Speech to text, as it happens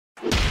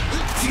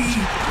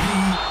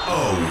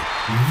TPO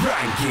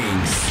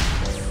Rankings.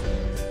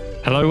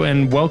 Hello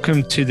and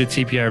welcome to the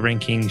TPO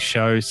Rankings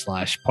show /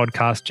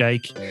 podcast.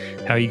 Jake,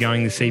 how are you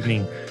going this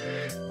evening?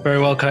 Very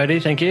well, Cody.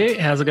 Thank you.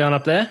 How's it going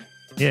up there?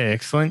 Yeah,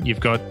 excellent. You've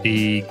got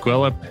the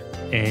Guelph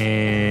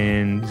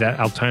and is that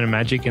Altona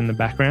Magic in the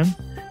background?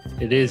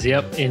 It is,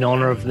 yep, in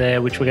honour of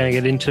their, which we're going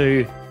to get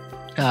into,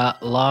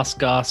 last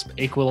gasp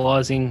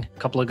equalising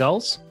couple of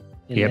goals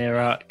in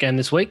their game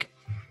this week.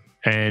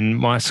 And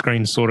my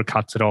screen sort of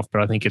cuts it off,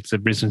 but I think it's a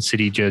Brisbane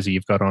City jersey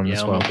you've got on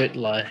as well. I'm a bit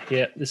low.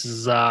 Yeah, this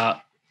is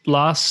a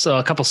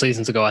couple of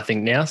seasons ago, I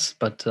think now,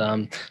 but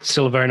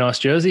still a very nice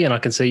jersey. And I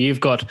can see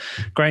you've got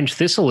Grange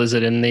Thistle, is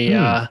it, in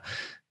the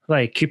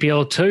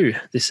QPL 2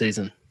 this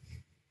season?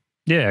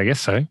 Yeah, I guess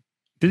so.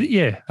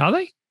 Are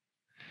they?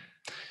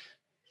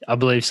 I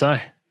believe so.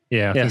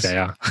 Yeah, I think they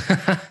are.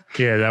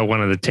 Yeah, they're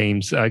one of the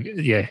teams.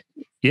 Yeah.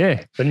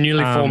 The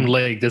newly formed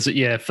league.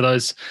 For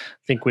those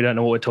think we don't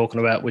know what we're talking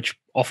about, which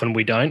often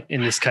we don't.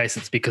 In this case,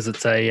 it's because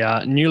it's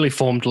a newly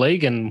formed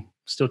league and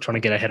still trying to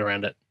get our head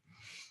around it.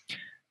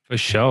 For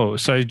sure.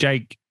 So,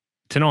 Jake,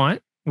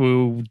 tonight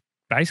we'll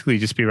basically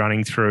just be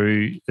running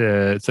through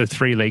the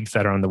three leagues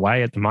that are on the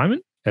way at the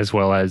moment, as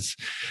well as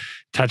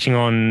touching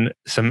on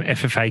some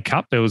FFA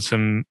Cup. There was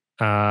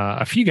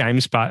a few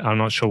games, but I'm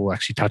not sure we'll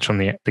actually touch on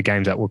the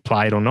games that were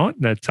played or not.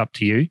 That's up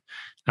to you.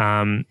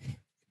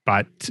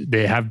 But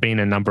there have been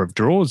a number of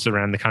draws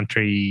around the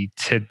country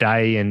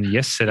today and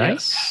yesterday.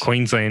 Yes,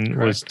 Queensland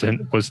was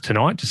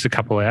tonight, just a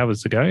couple of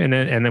hours ago. And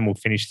then we'll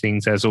finish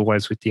things, as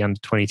always, with the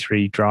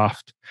under-23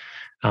 draft,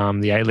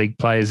 the A-League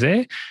players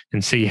there,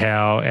 and see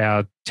how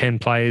our 10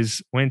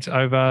 players went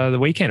over the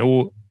weekend,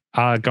 or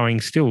are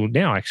going still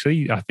now,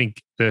 actually. I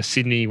think the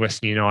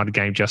Sydney-Western United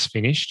game just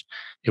finished.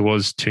 It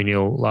was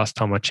 2-0 last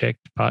time I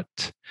checked, but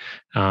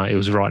it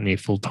was right near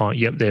full time.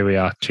 Yep, there we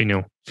are,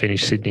 2-0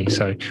 finished Sydney.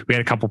 So we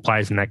had a couple of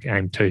players in that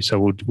game too,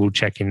 so we'll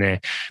check in there.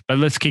 But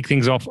let's kick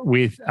things off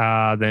with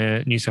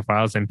the New South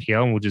Wales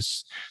NPL, and we'll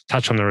just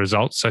touch on the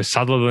results. So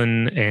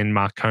Sutherland and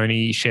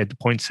Marconi shared the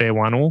points there,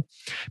 1-1.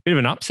 Bit of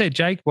an upset,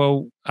 Jake.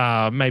 Well,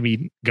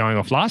 maybe going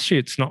off last year,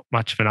 it's not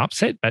much of an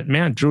upset, but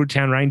Mount Druitt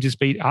Town Rangers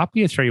beat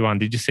Apia 3-1.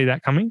 Did you see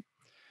that coming?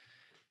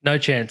 No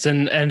chance.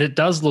 And it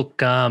does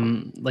look,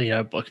 like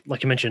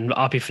you mentioned,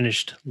 Apia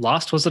finished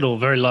last, was it, or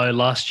very low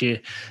last year.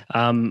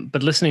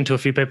 But listening to a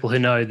few people who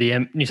know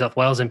the New South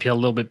Wales NPL a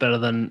little bit better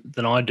than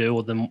I do,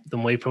 or than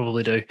we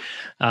probably do,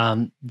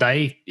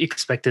 they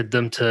expected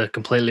them to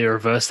completely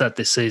reverse that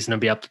this season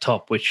and be up the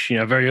top, which,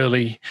 very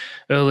early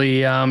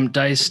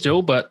days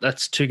still, but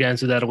that's 2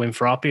 games without a win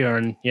for Apia,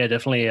 and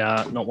definitely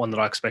not one that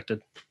I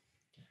expected.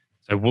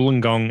 So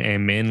Wollongong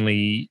and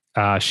Manly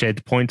shared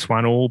the points,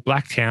 1-1.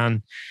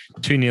 Blacktown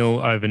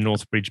 2-0 over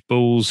Northbridge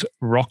Bulls.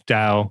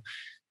 Rockdale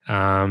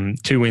 2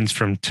 wins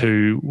from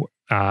 2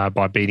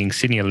 by beating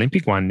Sydney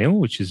Olympic 1-0,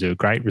 which is a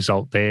great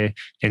result there.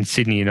 And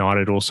Sydney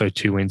United also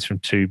 2 wins from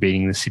 2,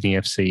 beating the Sydney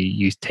FC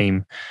youth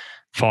team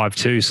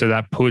 5-2. So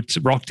that puts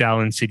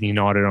Rockdale and Sydney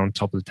United on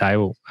top of the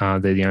table. They're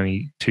the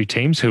only 2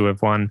 teams who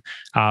have won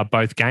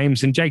both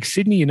games. And Jake,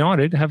 Sydney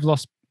Olympic have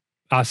lost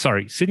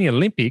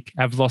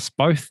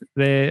both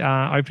their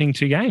opening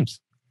 2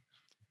 games.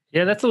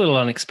 Yeah, that's a little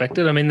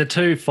unexpected. I mean, the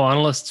 2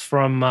 finalists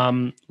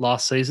from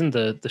last season,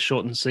 the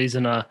shortened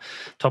season, are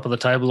top of the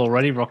table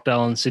already,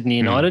 Rockdale and Sydney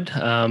United.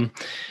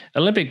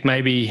 Olympic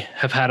maybe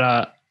have had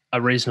a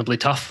reasonably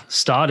tough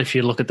start. If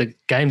you look at the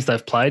games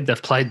they've played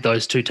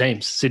those 2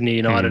 teams, Sydney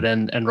United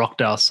and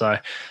Rockdale. So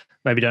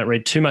maybe don't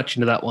read too much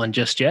into that one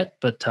just yet,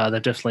 but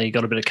they've definitely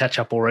got a bit of catch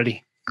up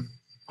already.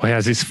 Well,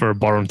 how's this for a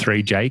bottom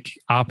 3, Jake?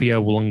 Apia,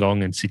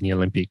 Wollongong and Sydney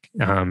Olympic.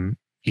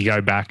 You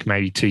go back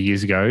maybe 2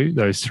 years ago,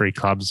 those 3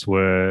 clubs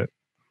were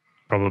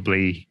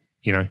probably,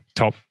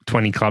 top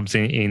 20 clubs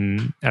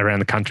in around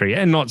the country.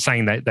 And not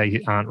saying that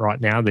they aren't right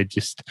now. They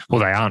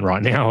aren't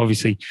right now,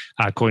 obviously,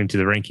 according to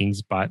the rankings,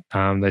 but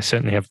they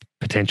certainly have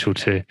potential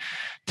to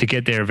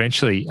get there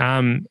eventually.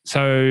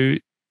 So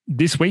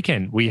this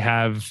weekend we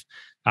have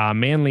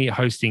Manly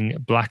hosting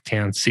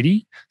Blacktown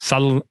City,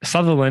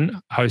 Sutherland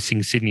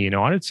hosting Sydney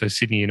United. So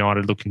Sydney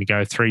United looking to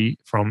go 3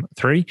 from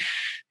 3.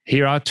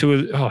 Here are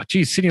 2 of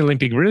Sydney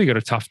Olympic really got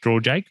a tough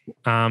draw, Jake.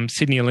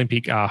 Sydney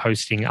Olympic are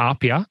hosting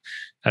Apia,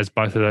 as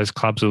both of those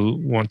clubs will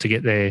want to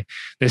get their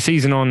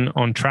season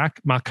on track.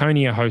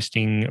 Marconi are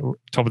hosting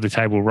top of the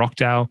table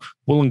Rockdale,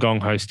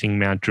 Wollongong hosting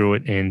Mount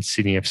Druitt, and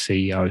Sydney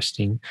FC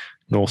hosting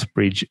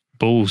Northbridge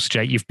Bulls.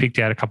 Jake, you've picked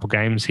out a couple of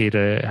games here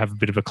to have a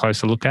bit of a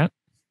closer look at.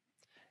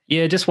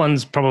 Yeah, just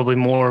one's probably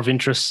more of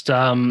interest.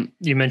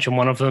 You mentioned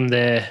one of them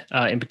there,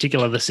 in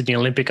particular, the Sydney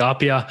Olympic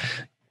Apia,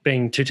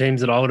 being 2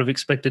 teams that I would have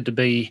expected to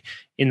be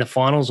in the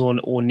finals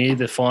or near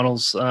the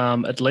finals,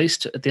 at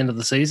least at the end of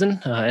the season,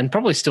 and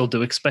probably still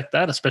do expect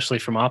that, especially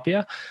from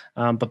Apia.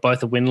 But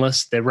both are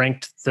winless. They're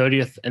ranked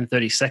 30th and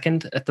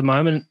 32nd at the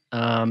moment.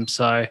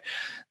 So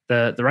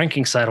the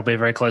ranking side will be a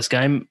very close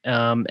game.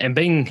 And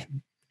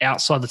being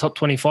outside the top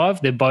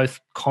 25, they're both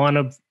kind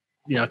of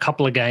a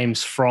couple of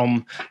games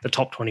from the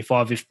top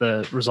 25 if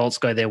the results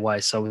go their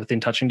way, so within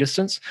touching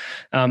distance.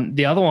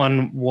 The other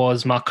one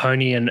was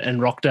Marconi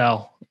and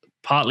Rockdale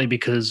partly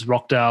because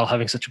Rockdale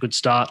having such a good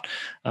start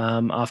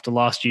after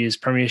last year's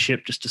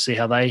premiership, just to see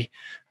how they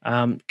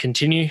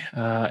continue.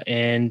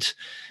 And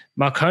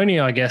Marconi,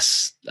 I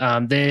guess,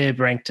 they're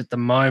ranked at the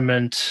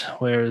moment.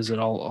 Where is it?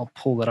 I'll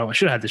pull that up. I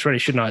should have had this ready,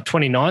 shouldn't I?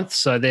 29th.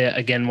 So they're,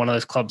 again, one of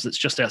those clubs that's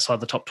just outside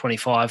the top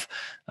 25.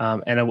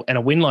 And a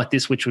win like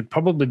this, which would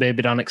probably be a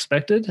bit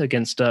unexpected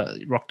against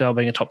Rockdale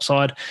being a top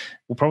side,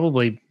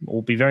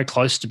 will be very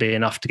close to be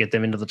enough to get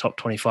them into the top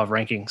 25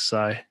 rankings.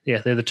 So, yeah,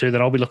 they're the two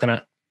that I'll be looking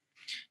at.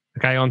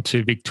 Okay, on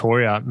to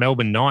Victoria.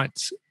 Melbourne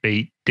Knights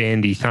beat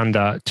Dandy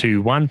Thunder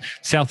 2-1.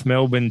 South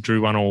Melbourne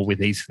drew 1-1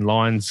 with Eastern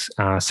Lions.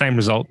 Same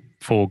result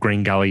for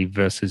Green Gully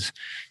versus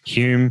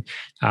Hume.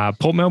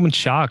 Port Melbourne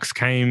Sharks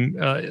came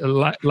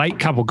late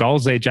couple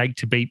goals there, Jake,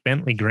 to beat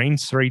Bentley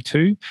Greens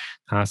 3-2.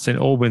 St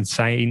Albans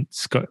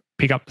Saints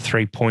pick up the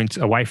 3 points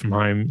away from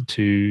home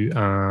to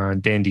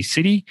Dandy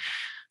City.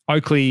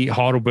 Oakley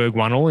Heidelberg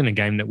 1-1 in a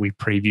game that we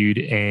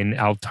previewed, and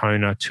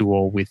Altona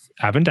 2-2 with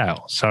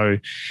Avondale. So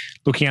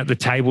looking at the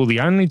table,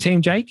 the only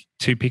team, Jake,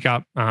 to pick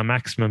up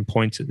maximum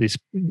points at this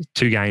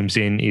 2 games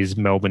in is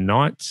Melbourne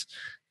Knights.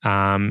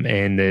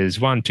 And there's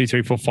 1, 2,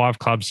 3, 4, 5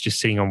 clubs just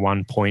sitting on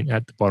 1 point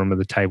at the bottom of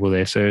the table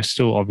there. So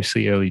still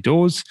obviously early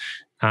doors.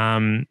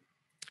 Want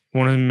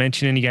to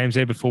mention any games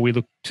there before we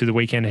look to the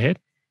weekend ahead?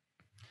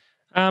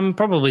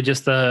 Probably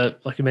just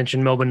like you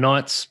mentioned, Melbourne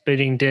Knights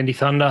beating Dandy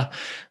Thunder.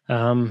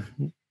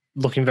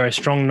 Looking very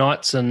strong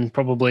Knights, and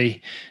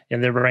probably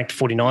they're ranked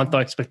 49th.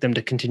 I expect them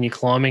to continue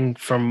climbing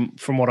from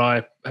what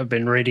I have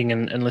been reading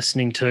and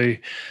listening to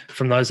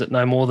from those that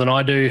know more than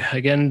I do.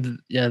 Again,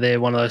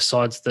 they're one of those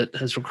sides that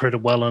has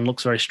recruited well and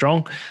looks very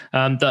strong.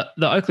 The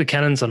Oakley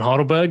Cannons and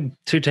Heidelberg,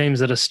 2 teams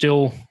that are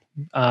still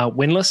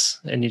winless,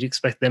 and you'd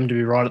expect them to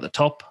be right at the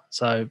top.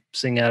 So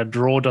seeing out a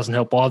draw doesn't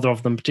help either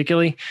of them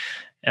particularly.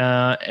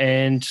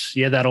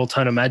 That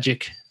Altona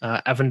Magic,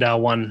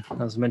 Avondale one,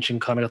 as I mentioned,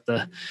 kind of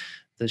got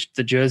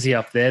the jersey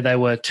up there. They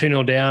were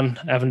 2-0 down.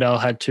 Avondale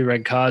had 2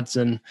 red cards,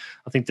 and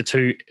I think the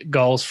 2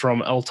 goals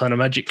from Altona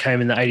Magic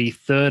came in the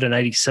 83rd and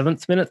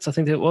 87th minutes, I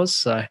think it was.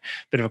 So a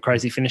bit of a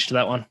crazy finish to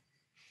that one.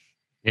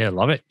 Yeah,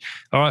 love it.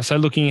 All right, so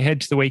looking ahead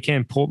to the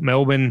weekend, Port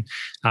Melbourne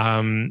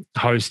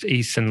host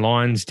Eastern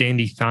Lions.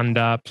 Dandy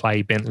Thunder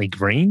play Bentley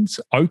Greens.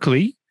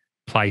 Oakley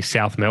play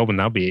South Melbourne.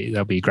 That'll be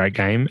a great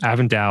game.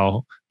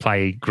 Avondale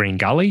play Green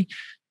Gully.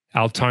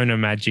 Altona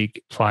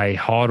Magic play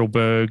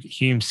Heidelberg.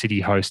 Hume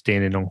City host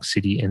Dandenong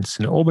City, and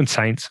St Albans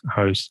Saints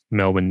host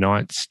Melbourne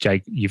Knights.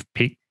 Jake, you've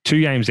picked 2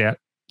 games out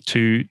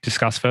to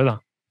discuss further.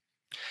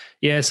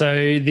 Yeah,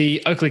 so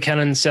the Oakley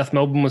Cannons, South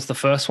Melbourne was the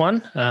first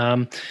one.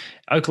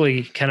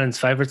 Oakley Cannons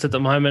favourites at the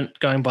moment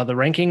going by the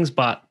rankings,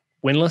 but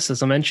winless,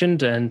 as I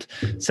mentioned, and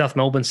South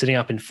Melbourne sitting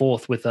up in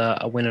 4th with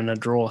a win and a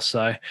draw.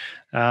 So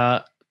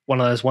one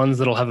of those ones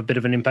that'll have a bit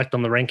of an impact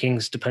on the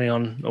rankings, depending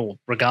on, or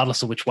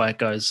regardless of which way it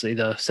goes.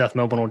 Either South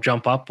Melbourne will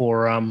jump up,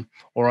 or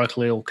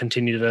Oakley will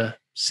continue to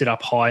sit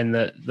up high in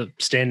the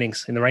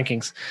standings, in the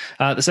rankings.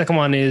 The second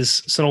one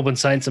is St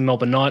Albans Saints and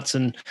Melbourne Knights,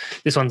 and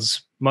this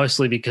one's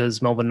mostly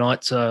because Melbourne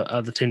Knights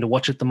are the team to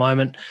watch at the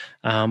moment.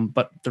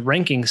 But the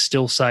rankings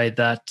still say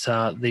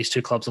that these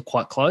 2 clubs are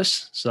quite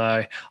close.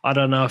 So I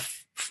don't know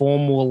if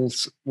form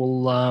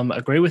will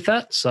agree with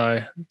that.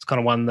 So it's kind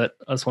of one that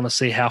I just want to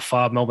see how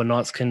far Melbourne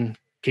Knights can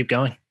keep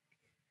going.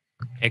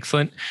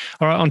 Excellent.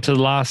 All right, on to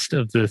the last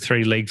of the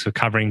 3 leagues we're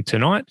covering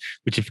tonight,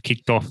 which have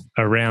kicked off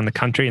around the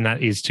country, and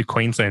that is to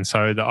Queensland.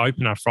 So the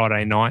opener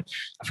Friday night,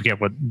 I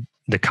forget what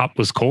the cup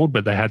was called,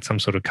 but they had some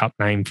sort of cup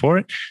name for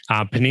it.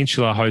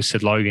 Peninsula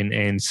hosted Logan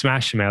and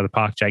smashed them out of the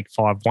park, Jake,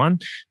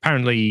 5-1.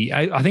 Apparently,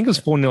 I think it was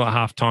 4-0 at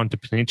half-time to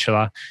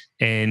Peninsula,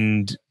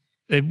 and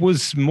it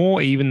was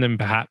more even than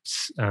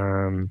perhaps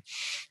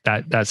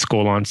that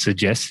scoreline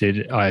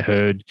suggested. I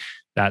heard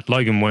that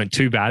Logan weren't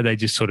too bad. They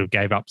just sort of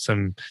gave up they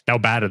were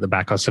bad at the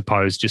back, I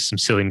suppose, just some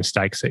silly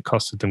mistakes that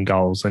costed them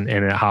goals. And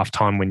at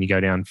halftime, when you go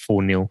down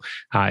 4-0,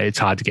 it's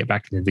hard to get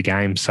back into the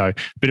game. So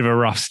a bit of a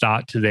rough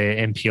start to their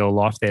NPL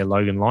life there,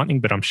 Logan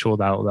Lightning, but I'm sure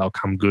they'll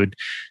come good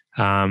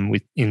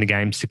in the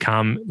games to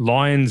come.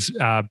 Lions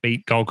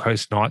beat Gold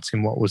Coast Knights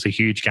in what was a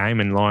huge game,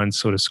 and Lions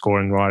sort of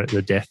scoring right at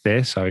the death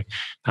there. So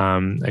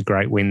a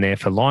great win there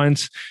for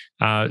Lions.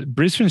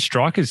 Brisbane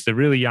Strikers, the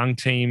really young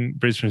team,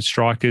 Brisbane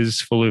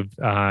Strikers, full of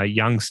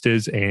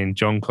youngsters, and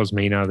John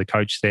Cosmino, the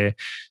coach there,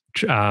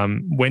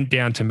 went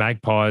down to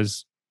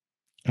Magpies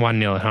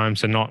 1-0 at home,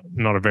 so not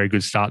a very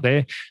good start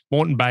there.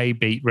 Moreton Bay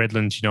beat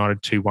Redlands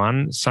United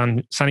 2-1.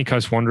 Sunny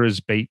Coast Wanderers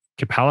beat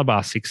Capalaba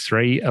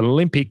 6-3.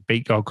 Olympic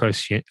beat Gold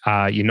Coast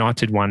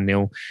United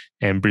 1-0,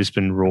 and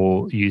Brisbane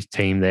Raw youth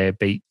team there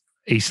beat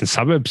Eastern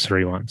Suburbs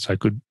 3-1. So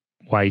good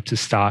way to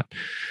start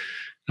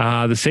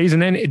the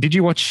season. Then, did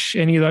you watch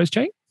any of those,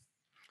 Jake?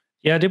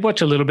 Yeah, I did watch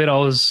a little bit. I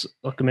was,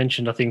 like I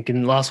mentioned, I think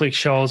in last week's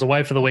show, I was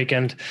away for the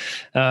weekend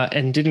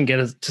and didn't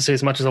get to see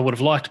as much as I would have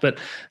liked. But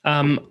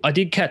I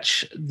did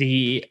catch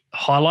the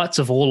highlights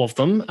of all of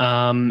them.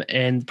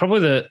 And probably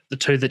the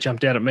 2 that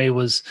jumped out at me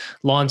was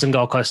Lions and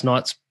Gold Coast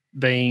Knights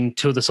being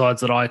 2 of the sides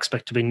that I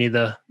expect to be in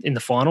the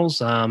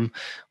finals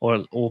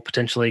or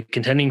potentially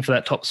contending for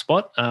that top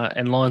spot.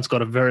 And Lions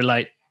got a very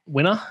late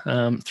winner,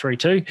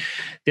 3-2.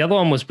 The other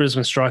one was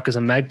Brisbane Strikers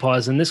and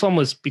Magpies, and this one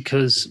was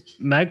because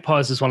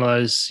Magpies is one of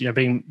those,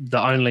 being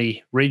the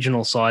only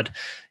regional side,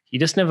 you're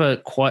just never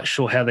quite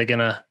sure how they're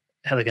gonna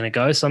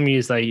go. Some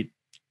years they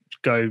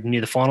go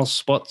near the final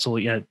spots, or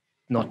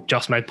not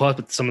just Magpies,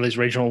 but some of these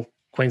regional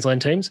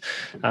Queensland teams.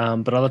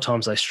 But other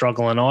times they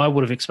struggle, and I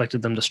would have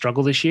expected them to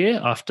struggle this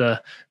year after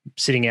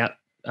sitting out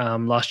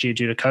last year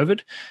due to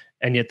COVID.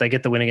 And yet they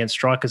get the win against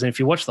Strikers. And if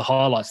you watch the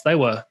highlights, they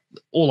were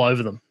all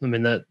over them. I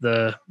mean,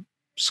 the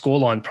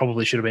scoreline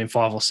probably should have been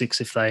 5 or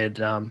 6 if they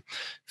had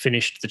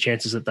finished the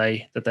chances that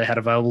they had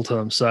available to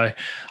them. So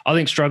I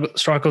think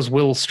Strikers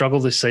will struggle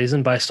this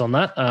season based on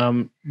that.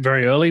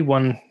 Very early,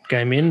 one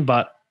game in,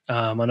 but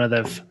I know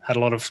they've had a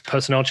lot of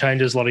personnel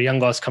changes, a lot of young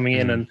guys coming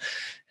in,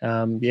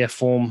 and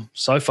form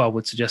so far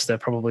would suggest they're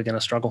probably going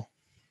to struggle.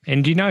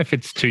 And do you know if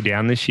it's 2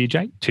 down this year,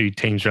 Jake? 2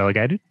 teams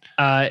relegated?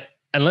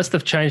 Unless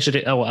they've changed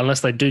it,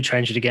 unless they do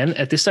change it again,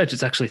 at this stage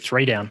it's actually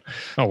 3 down.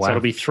 Oh, wow. So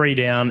it'll be 3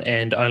 down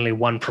and only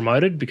 1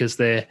 promoted because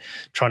they're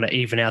trying to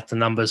even out the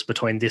numbers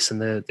between this and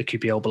the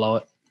QPL below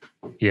it.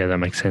 Yeah, that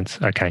makes sense.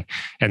 Okay.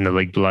 And the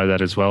league below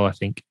that as well, I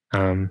think.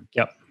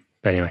 Yep.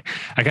 But anyway.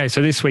 Okay,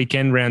 so this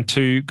weekend, round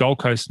 2, Gold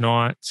Coast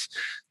Knights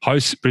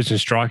host Brisbane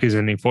Strikers.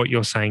 And if what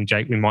you're saying,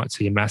 Jake, we might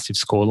see a massive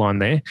scoreline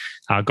there.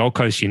 Gold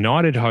Coast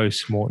United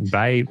host Moreton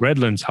Bay.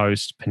 Redlands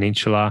host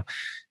Peninsula.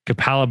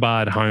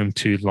 Capalaba at home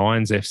to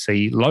Lions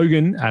FC,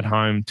 Logan at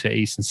home to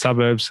Eastern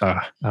Suburbs. So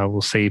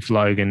we'll see if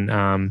Logan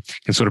can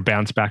sort of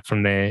bounce back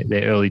from their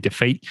early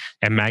defeat.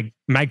 And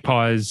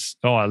Magpies,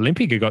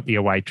 Olympic have got the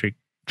away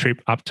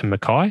trip up to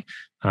Mackay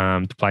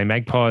to play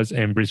Magpies,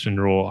 and Brisbane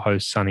Roar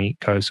host Sunny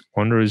Coast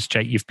Wanderers.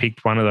 Jake, you've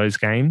picked one of those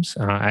games,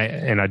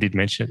 and I did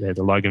mention it there,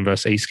 the Logan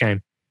versus East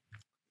game.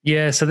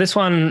 Yeah, so this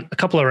one, a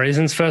couple of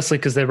reasons. Firstly,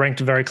 because they're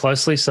ranked very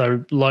closely.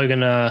 So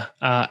Logan are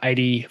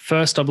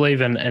 81st, I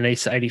believe, and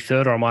East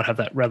 83rd, or I might have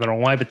that rather the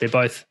wrong way, but they're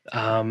both,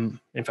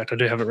 in fact, I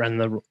do have it ran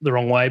the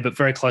wrong way, but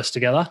very close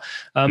together.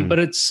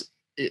 But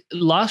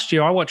last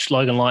year I watched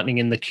Logan Lightning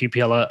in the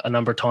QPL a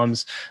number of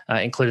times,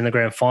 including the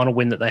grand final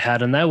win that they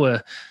had, and they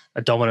were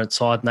a dominant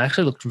side, and they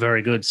actually looked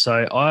very good.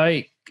 So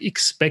I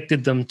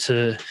expected them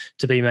to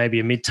be maybe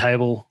a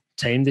mid-table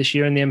team this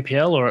year in the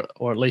NPL,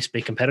 or at least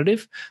be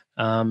competitive.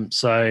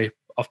 So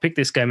I've picked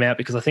this game out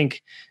because I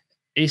think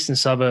Eastern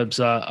Suburbs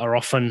are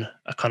often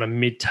a kind of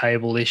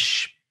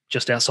mid-table-ish,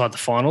 just outside the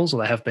finals,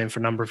 or they have been for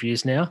a number of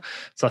years now.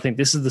 So I think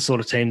this is the sort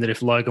of team that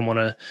if Logan want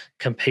to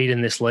compete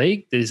in this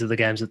league, these are the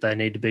games that they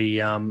need to be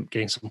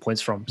getting some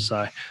points from.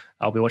 So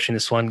I'll be watching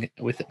this one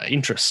with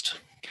interest.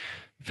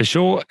 For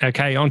sure.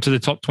 Okay, on to the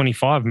top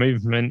 25,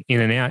 movement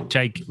in and out.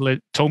 Jake,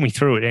 talk me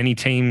through it. Any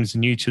teams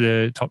new to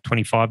the top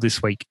 25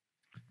 this week?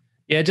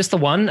 Yeah, just the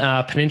one,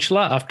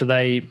 Peninsula, after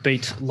they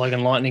beat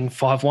Logan Lightning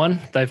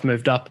 5-1. They've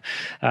moved up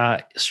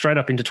straight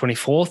up into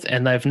 24th,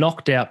 and they've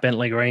knocked out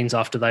Bentley Greens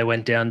after they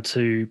went down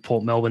to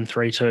Port Melbourne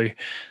 3-2.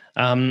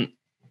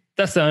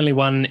 That's the only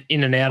one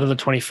in and out of the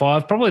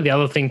 25. Probably the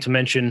other thing to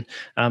mention,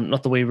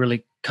 not that we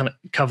really kind of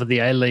covered the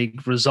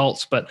A-League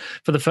results, but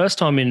for the first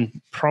time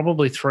in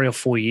probably 3 or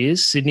 4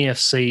 years, Sydney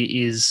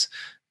FC is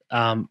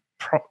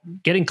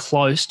getting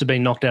close to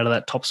being knocked out of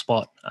that top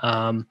spot.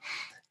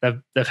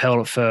 They've held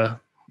it for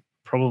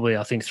probably,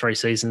 I think, 3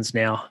 seasons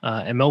now.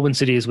 And Melbourne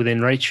City is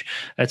within reach.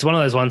 It's one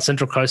of those ones.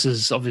 Central Coast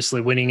is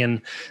obviously winning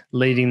and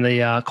leading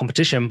the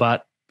competition,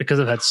 but because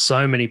they've had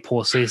so many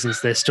poor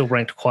seasons, they're still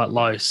ranked quite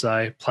low,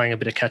 so playing a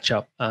bit of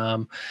catch-up.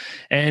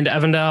 And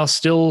Avondale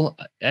still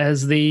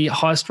as the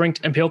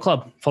highest-ranked NPL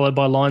club, followed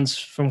by Lions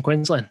from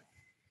Queensland.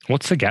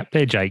 What's the gap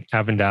there, Jake?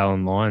 Avondale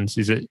and Lions,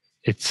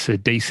 it's a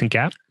decent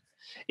gap?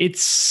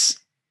 It's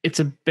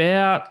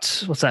about,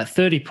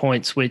 30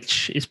 points,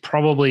 which is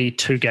probably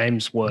 2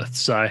 games worth.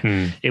 So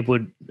it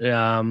would,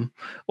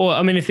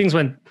 if things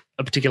went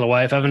a particular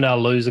way, if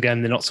Avondale lose a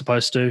game they're not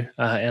supposed to,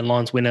 and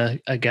Lions win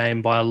a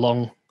game by a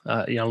long,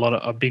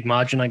 a big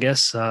margin, I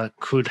guess,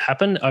 could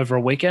happen over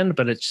a weekend,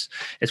 but it's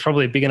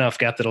probably a big enough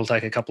gap that it'll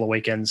take a couple of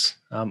weekends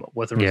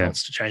worth of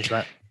results to change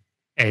that.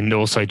 And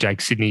also, Jake,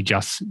 Sydney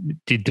just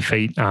did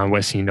defeat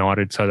Western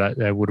United, so that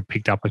they would have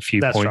picked up a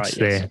few points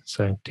there.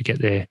 So to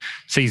get their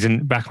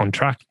season back on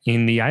track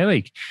in the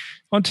A-League.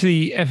 On to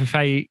the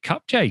FFA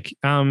Cup, Jake.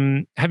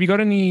 Have you got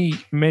any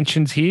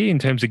mentions here in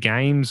terms of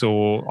games,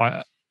 or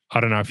I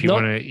don't know if you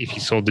if you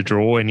saw the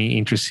draw, any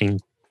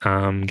interesting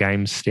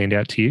games stand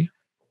out to you?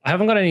 I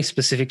haven't got any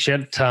specifics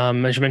yet.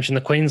 As you mentioned,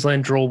 the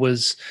Queensland draw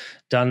was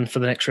done for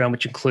the next round,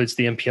 which includes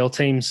the NPL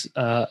teams.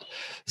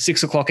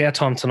 6 o'clock our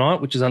time tonight,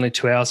 which is only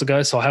 2 hours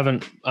ago. So I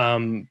haven't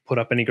put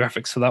up any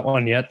graphics for that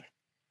one yet.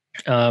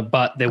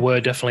 But there were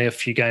definitely a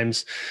few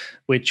games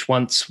which,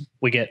 once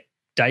we get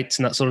dates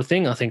and that sort of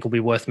thing, I think will be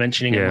worth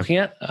mentioning and looking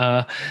at.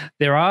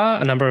 There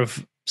are a number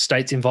of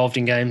states involved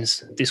in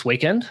games this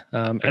weekend.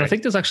 And I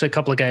think there's actually a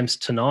couple of games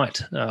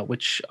tonight,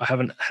 which I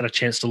haven't had a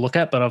chance to look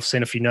at, but I've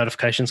seen a few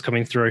notifications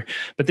coming through.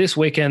 But this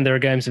weekend, there are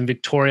games in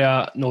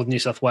Victoria, Northern New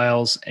South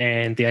Wales,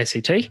 and the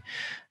ACT.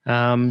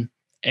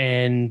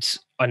 And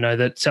I know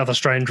that South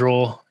Australian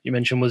draw you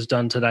mentioned was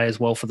done today as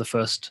well for the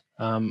first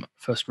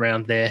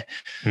round there.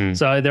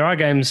 So there are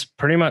games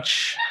pretty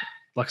much,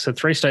 like I said,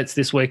 3 states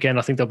this weekend.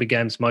 I think there'll be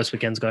games most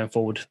weekends going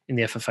forward in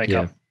the FFA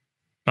Cup.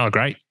 Oh,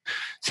 great.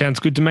 Sounds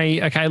good to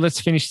me. Okay,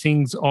 let's finish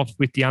things off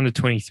with the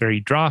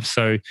under-23 draft.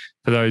 So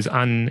for those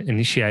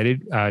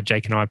uninitiated,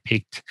 Jake and I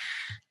picked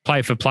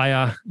player for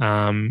player,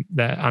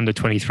 the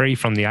under-23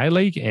 from the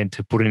A-League, and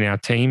to put in our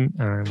team,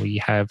 we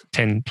have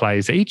 10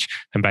 players each,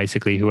 and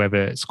basically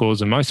whoever scores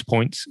the most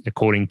points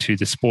according to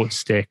the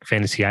Sports Deck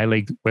Fantasy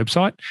A-League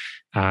website,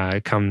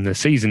 come the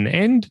season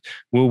end,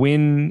 will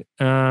win.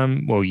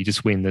 Well, you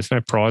just win. There's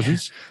no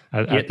prizes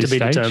at this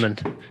stage.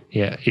 Determined.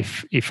 Yeah,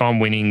 if I'm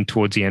winning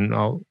towards the end,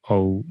 I'll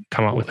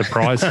come up with a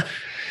prize.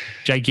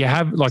 Jake, you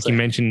have, like you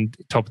mentioned,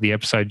 top of the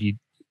episode,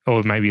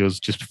 or maybe it was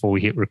just before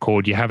we hit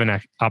record, you haven't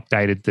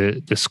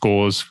updated the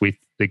scores with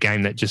the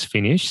game that just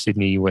finished,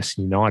 Sydney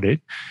Western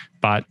United.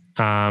 But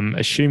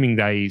assuming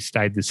they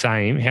stayed the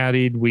same, how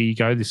did we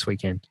go this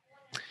weekend?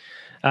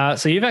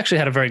 So you've actually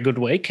had a very good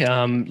week,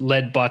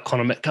 led by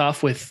Connor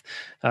Metcalf with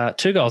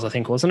 2 goals, I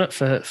think, wasn't it,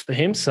 for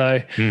him?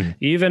 So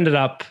you've ended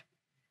up,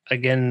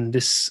 again,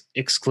 this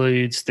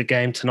excludes the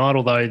game tonight,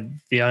 although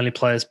the only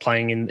players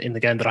playing in the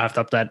game that I have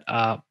to update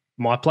are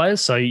my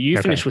players. So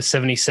you finished with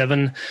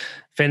 77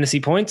 fantasy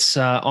points.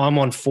 I'm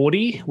on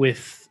 40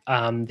 with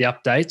the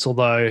updates,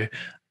 although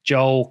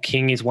Joel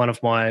King is one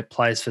of my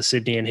players for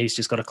Sydney and he's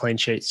just got a clean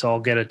sheet, so I'll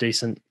get a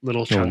decent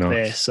little chunk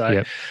there.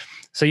 So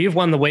So you've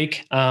won the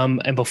week,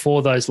 and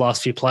before those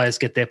last few players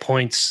get their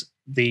points,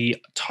 the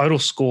total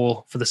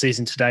score for the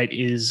season to date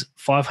is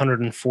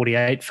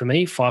 548 for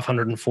me,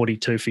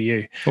 542 for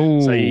you.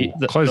 Ooh, so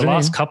the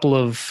last couple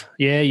of,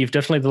 you've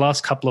definitely, the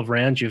last couple of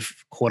rounds,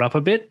 you've caught up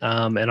a bit.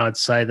 And I'd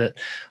say that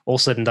all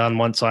said and done,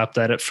 once I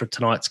update it for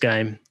tonight's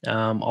game,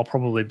 I'll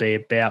probably be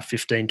about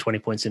 15, 20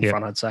 points in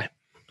front, I'd say.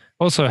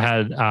 Also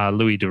had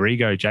Louis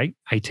Dorigo, Jake,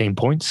 18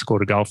 points,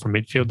 scored a goal from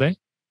midfield there.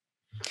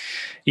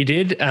 You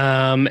did.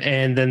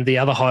 And then the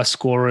other high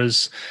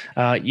scorers,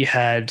 you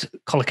had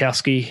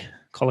Kolakowski,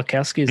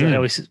 is that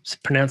how we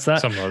pronounce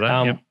that? Something like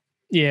that,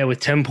 Yeah, with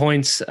 10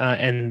 points.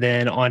 And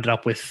then I ended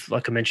up with,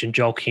 like I mentioned,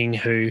 Joel King,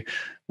 who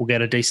will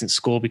get a decent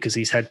score because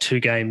he's had 2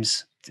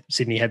 games.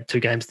 Sydney had 2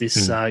 games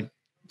this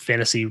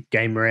fantasy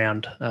game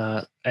round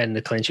and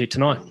the clean sheet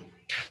tonight.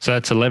 So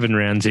that's 11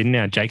 rounds in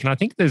now, Jake. And I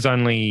think there's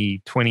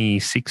only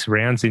 26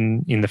 rounds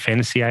in the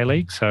Fantasy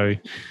A-League. So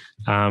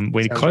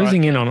we're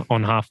closing in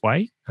on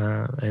halfway,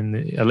 and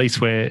at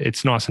least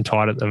it's nice and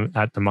tight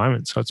at the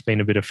moment. So it's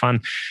been a bit of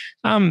fun.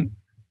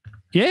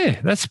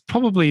 That's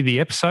probably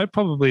the episode,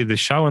 probably the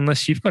show,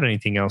 unless you've got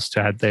anything else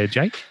to add there,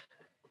 Jake.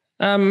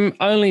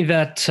 Only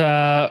that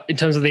in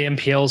terms of the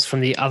NPLs from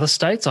the other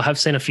states, I have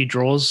seen a few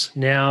draws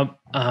now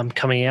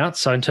coming out.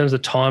 So in terms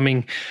of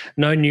timing,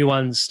 no new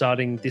ones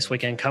starting this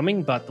weekend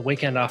coming, but the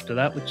weekend after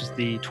that, which is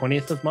the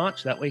 20th of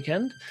March, that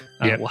weekend,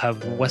 we'll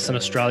have Western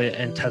Australia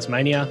and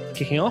Tasmania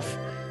kicking off.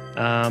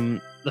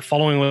 The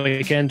following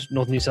weekend,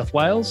 North New South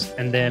Wales,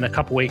 and then a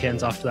couple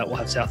weekends after that, we'll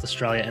have South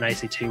Australia and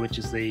ACT, which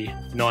is the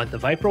 9th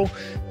of April.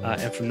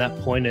 And from that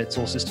point, it's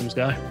all systems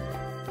go.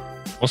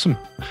 Awesome.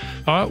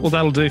 All right, well,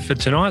 that'll do for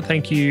tonight.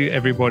 Thank you,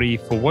 everybody,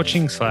 for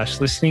watching /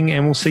 listening,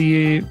 and we'll see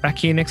you back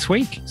here next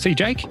week. See you,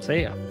 Jake.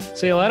 See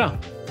you later.